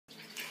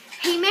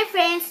my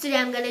friends, today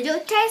I'm gonna do a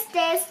test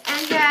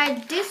and here are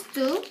these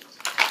two.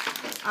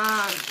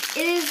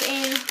 It is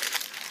in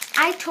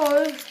I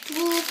tore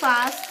too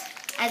fast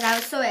as I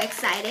was so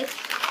excited,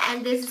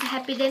 and this is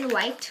Happy Then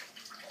White.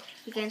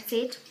 You can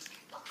see it.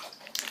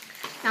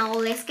 Now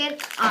let's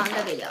get on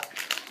the video.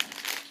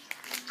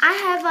 I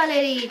have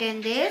already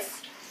eaten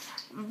this,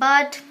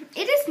 but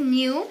it is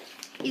new.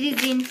 It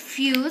is in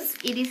Fuse.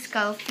 It is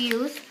called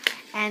Fuse,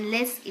 and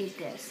let's eat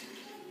this.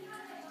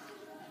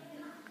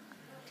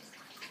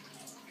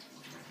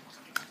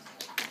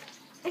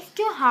 It's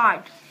too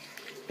hard.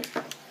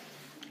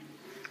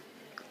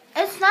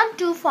 It's not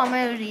too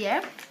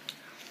familiar,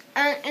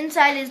 and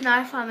inside is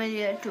not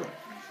familiar too.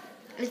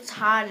 It's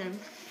hard.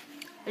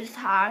 It's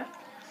hard,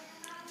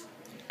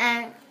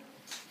 and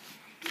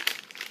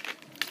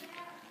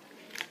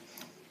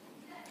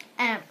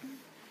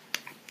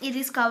it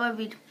is covered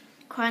with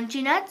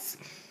crunchy nuts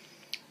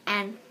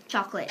and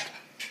chocolate.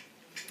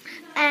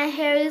 And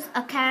here is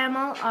a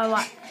caramel or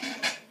what?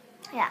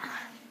 Yeah.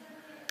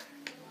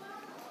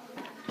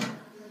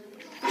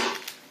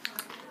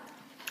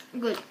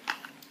 Good.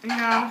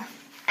 Now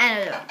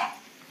another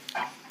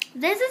one.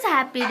 This is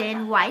Happy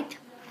Then White.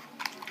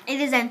 It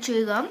is an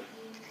chew gum.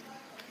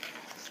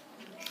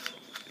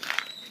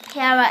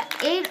 Here are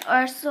 8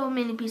 or so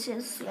many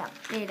pieces. Yeah,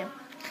 8.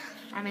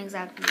 I'm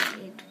exactly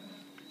 8.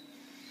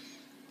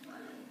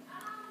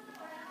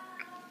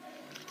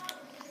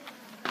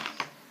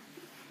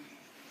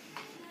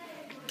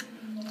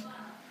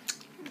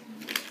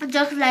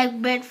 Just like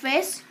bread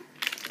face,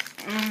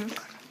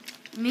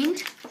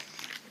 mint,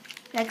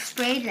 like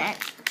sprayed,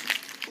 like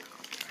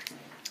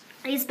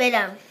it's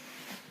better.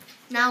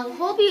 Now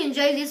hope you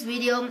enjoyed this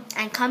video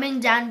and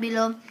comment down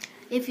below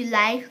if you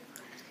like,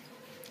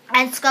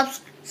 and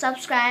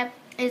subscribe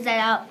is that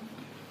out,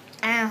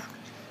 and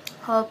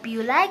hope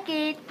you like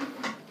it.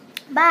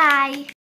 Bye.